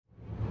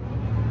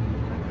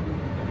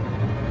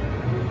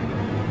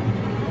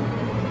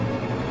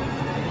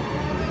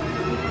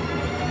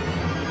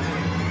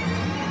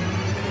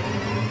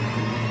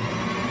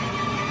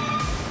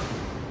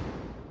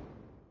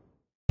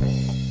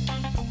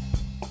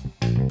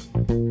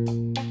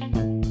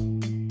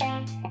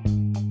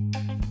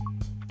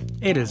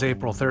It is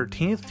April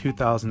 13th,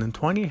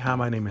 2020. Hi,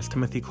 my name is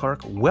Timothy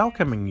Clark,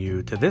 welcoming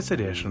you to this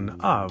edition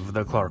of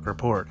the Clark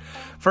Report.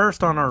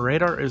 First on our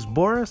radar is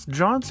Boris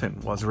Johnson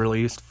was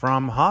released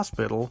from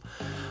hospital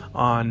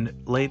on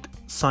late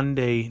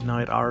Sunday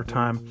night our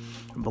time,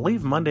 I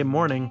believe Monday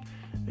morning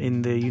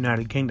in the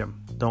United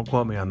Kingdom. Don't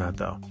quote me on that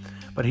though.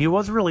 But he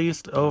was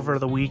released over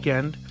the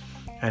weekend,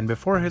 and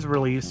before his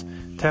release,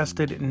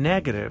 tested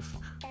negative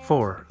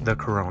for the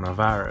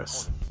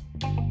coronavirus.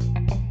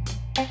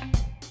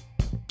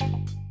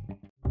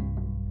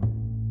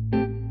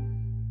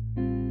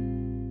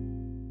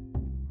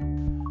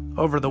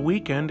 Over the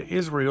weekend,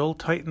 Israel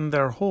tightened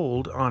their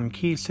hold on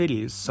key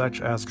cities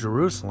such as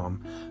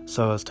Jerusalem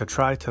so as to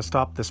try to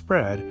stop the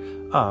spread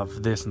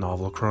of this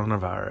novel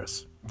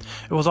coronavirus.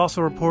 It was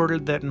also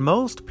reported that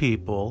most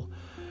people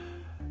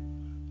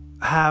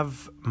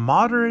have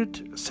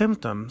moderate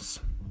symptoms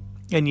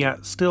and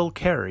yet still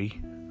carry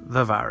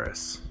the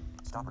virus.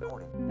 Stop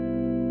recording.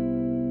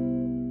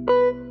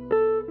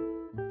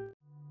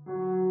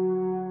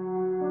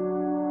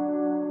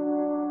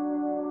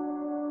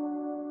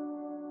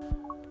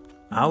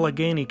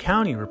 Allegheny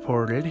County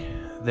reported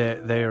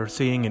that they are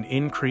seeing an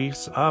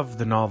increase of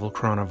the novel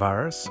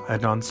coronavirus,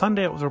 and on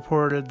Sunday it was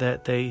reported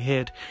that they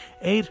hit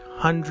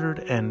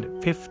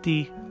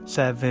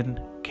 857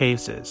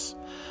 cases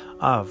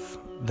of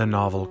the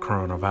novel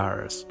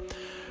coronavirus.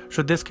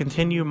 Should this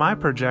continue, my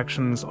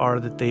projections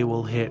are that they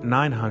will hit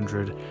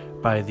 900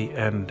 by the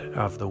end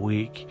of the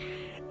week.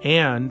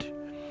 And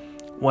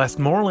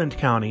Westmoreland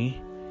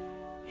County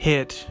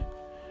hit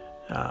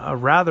a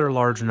rather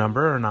large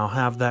number, and I'll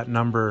have that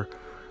number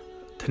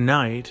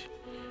tonight,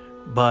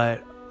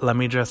 but let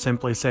me just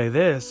simply say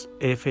this: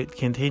 if it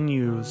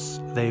continues,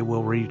 they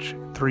will reach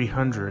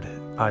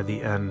 300 by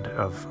the end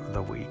of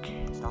the week.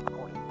 Stop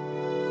recording.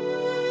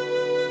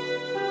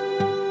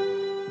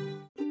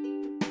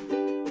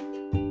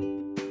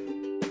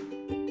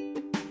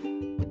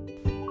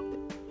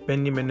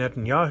 Benjamin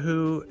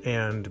Netanyahu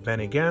and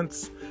Benny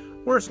Gantz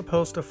were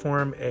supposed to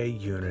form a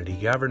unity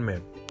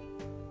government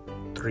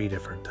 3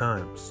 different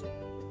times.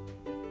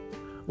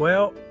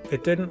 Well,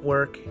 it didn't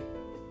work.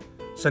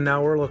 So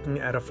now we're looking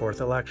at a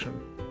 4th election.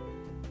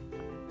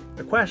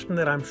 The question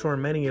that I'm sure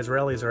many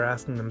Israelis are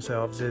asking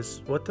themselves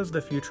is, what does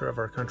the future of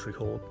our country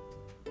hold?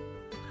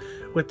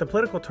 With the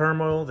political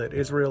turmoil that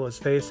Israel is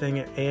facing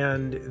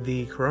and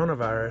the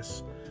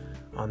coronavirus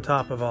on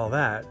top of all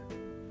that,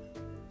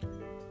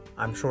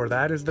 I'm sure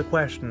that is the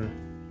question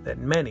that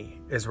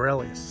many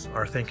Israelis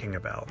are thinking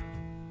about.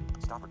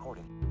 Stop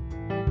recording.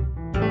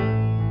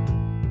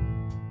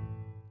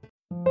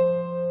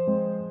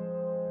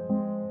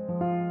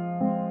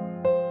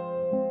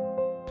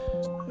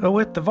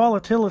 With the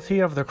volatility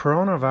of the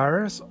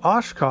coronavirus,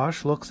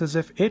 Oshkosh looks as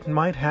if it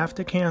might have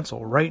to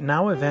cancel. Right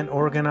now, event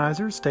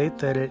organizers state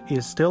that it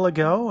is still a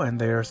go and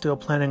they are still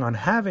planning on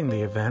having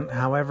the event.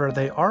 However,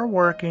 they are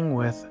working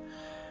with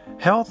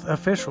health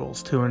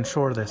officials to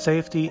ensure the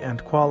safety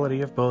and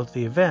quality of both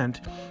the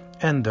event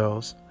and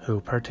those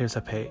who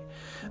participate.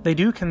 They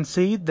do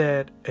concede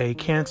that a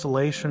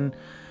cancellation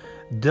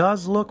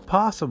does look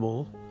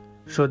possible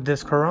should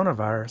this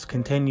coronavirus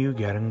continue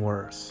getting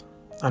worse.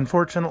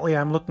 Unfortunately,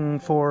 I'm looking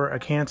for a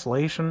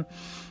cancellation,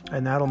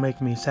 and that'll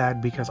make me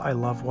sad because I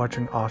love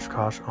watching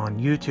Oshkosh on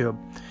YouTube.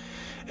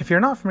 If you're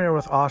not familiar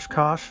with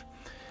Oshkosh,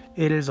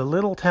 it is a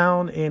little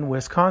town in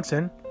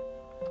Wisconsin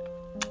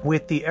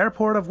with the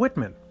airport of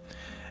Whitman,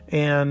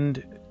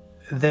 and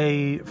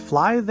they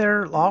fly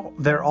their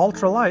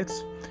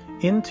ultralights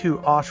into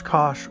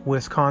Oshkosh,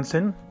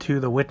 Wisconsin,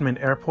 to the Whitman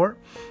airport,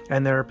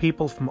 and there are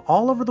people from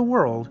all over the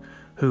world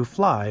who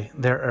fly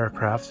their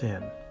aircrafts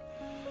in.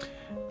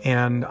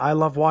 And I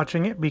love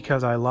watching it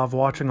because I love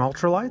watching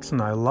ultralights,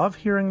 and I love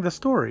hearing the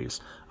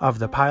stories of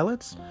the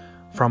pilots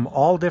from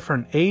all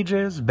different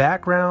ages,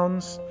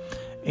 backgrounds,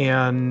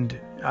 and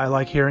I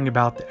like hearing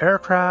about the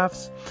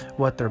aircrafts,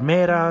 what they're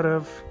made out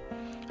of,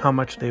 how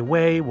much they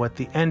weigh, what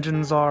the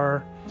engines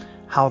are,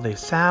 how they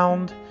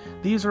sound.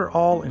 These are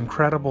all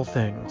incredible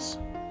things,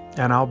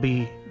 and I'll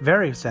be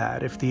very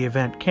sad if the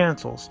event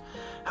cancels.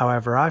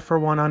 However, I for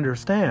one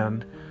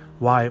understand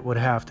why it would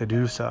have to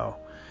do so.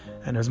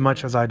 And as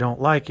much as I don't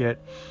like it,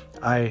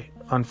 I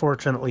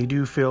unfortunately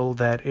do feel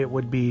that it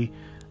would be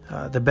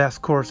the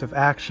best course of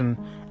action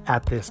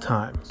at this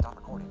time. Stop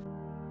recording.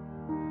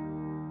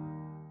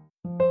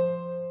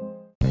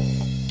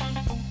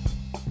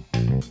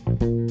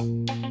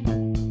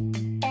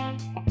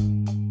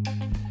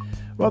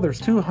 Well, there's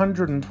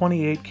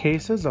 228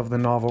 cases of the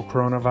novel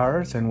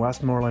coronavirus in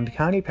Westmoreland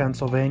County,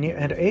 Pennsylvania,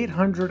 and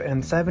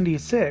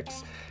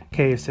 876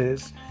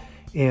 cases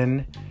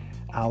in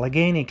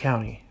Allegheny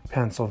County,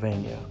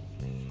 Pennsylvania.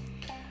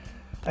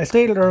 I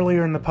stated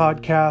earlier in the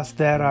podcast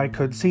that I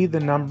could see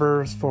the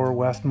numbers for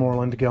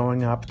Westmoreland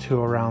going up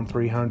to around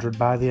 300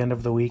 by the end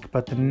of the week,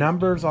 but the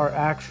numbers are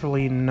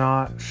actually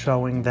not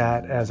showing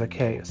that as a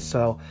case.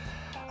 So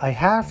I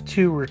have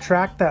to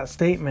retract that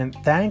statement.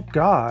 Thank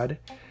God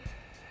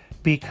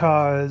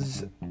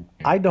because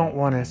I don't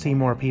want to see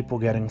more people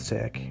getting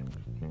sick.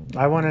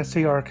 I want to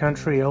see our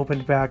country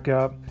opened back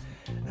up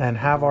and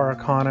have our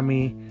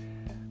economy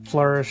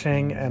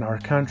flourishing and our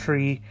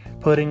country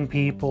putting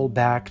people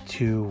back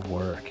to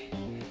work.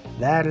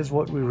 That is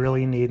what we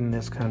really need in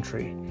this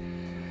country.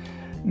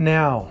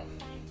 Now,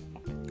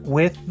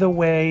 with the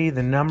way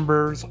the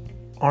numbers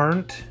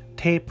aren't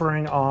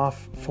tapering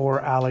off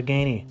for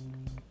Allegheny,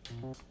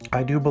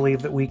 I do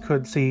believe that we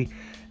could see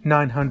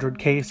 900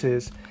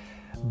 cases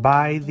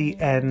by the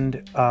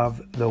end of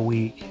the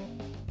week.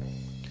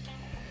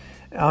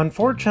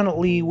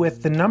 Unfortunately,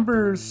 with the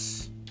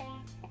numbers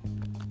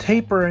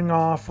tapering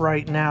off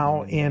right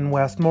now in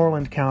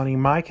Westmoreland County,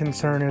 my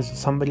concern is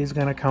somebody's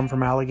going to come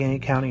from Allegheny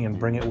County and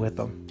bring it with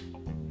them.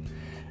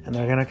 And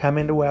they're going to come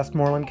into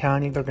Westmoreland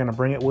County, they're going to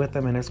bring it with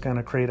them, and it's going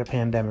to create a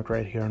pandemic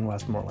right here in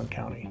Westmoreland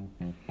County.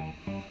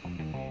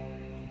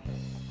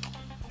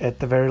 At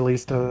the very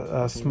least,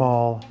 a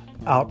small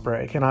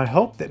outbreak. And I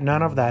hope that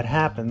none of that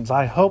happens.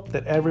 I hope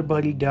that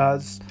everybody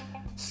does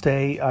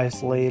stay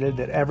isolated,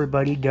 that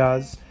everybody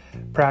does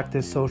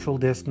practice social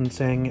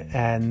distancing,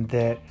 and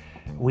that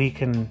we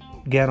can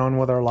get on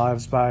with our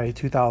lives by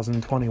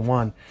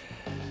 2021.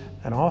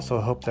 And also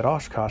hope that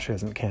Oshkosh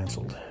isn't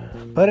canceled.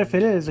 But if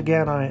it is,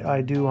 again,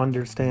 I do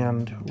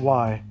understand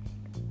why.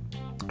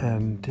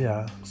 And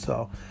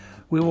so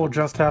we will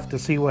just have to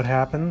see what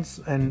happens.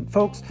 And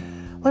folks,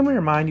 let me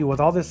remind you, with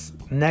all this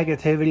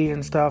negativity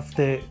and stuff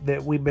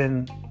that we've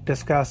been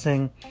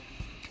discussing,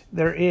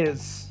 there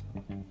is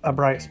a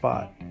bright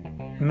spot.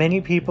 Many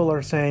people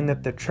are saying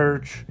that the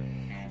church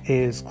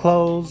is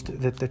closed,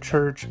 that the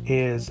church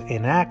is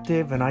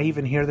inactive, and I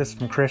even hear this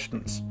from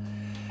Christians.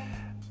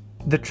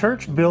 The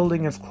church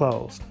building is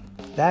closed.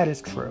 That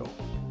is true.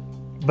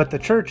 But the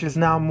church is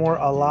now more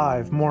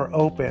alive, more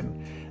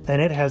open than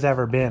it has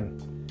ever been.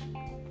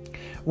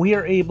 We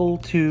are able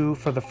to,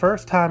 for the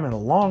first time in a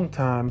long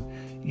time,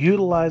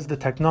 utilize the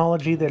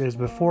technology that is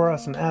before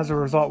us, and as a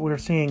result, we're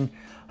seeing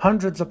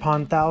hundreds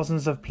upon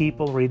thousands of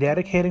people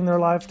rededicating their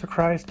lives to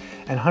Christ,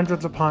 and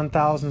hundreds upon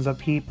thousands of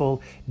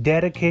people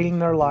dedicating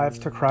their lives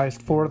to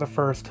Christ for the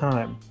first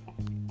time.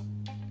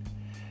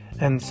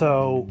 And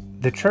so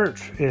the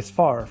church is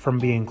far from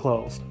being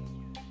closed.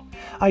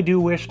 I do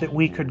wish that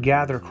we could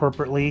gather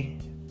corporately,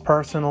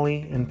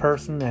 personally, in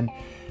person,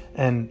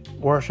 and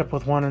worship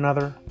with one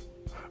another,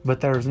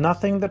 but there's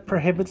nothing that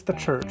prohibits the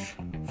church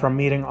from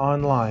meeting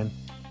online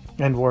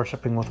and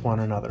worshiping with one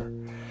another.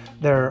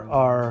 There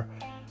are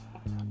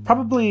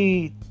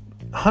probably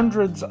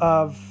hundreds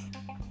of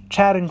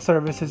chatting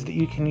services that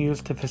you can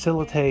use to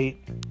facilitate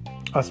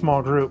a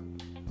small group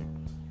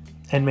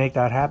and make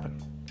that happen.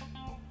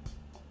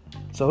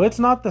 So it's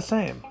not the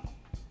same,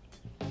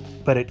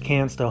 but it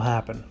can still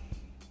happen.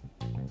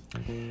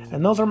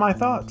 And those are my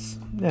thoughts.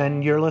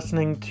 And you're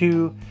listening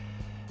to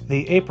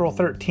the April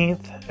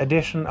 13th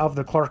edition of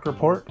the Clark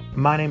Report.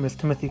 My name is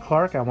Timothy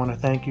Clark. I want to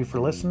thank you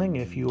for listening.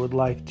 If you would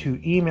like to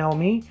email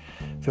me,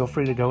 feel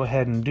free to go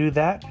ahead and do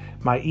that.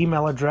 My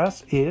email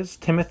address is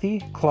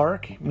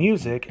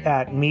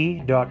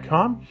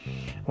timothyclarkmusic@me.com.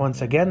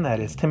 Once again, that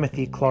is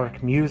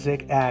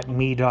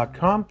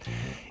timothyclarkmusic@me.com.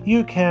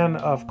 You can,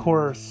 of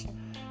course,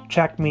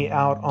 check me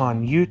out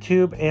on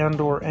YouTube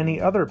and or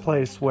any other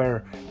place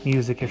where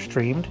music is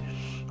streamed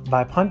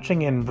by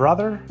punching in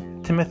Brother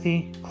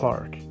Timothy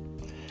Clark.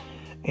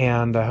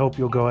 And I hope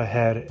you'll go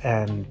ahead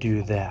and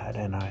do that,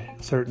 and I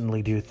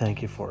certainly do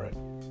thank you for it.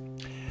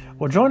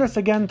 Well, join us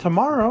again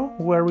tomorrow,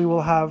 where we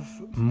will have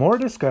more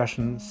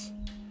discussions,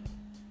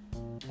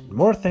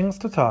 more things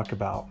to talk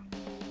about,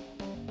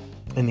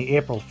 in the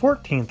April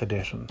 14th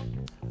edition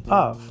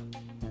of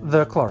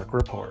the Clark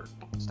Report.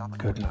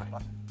 Good night.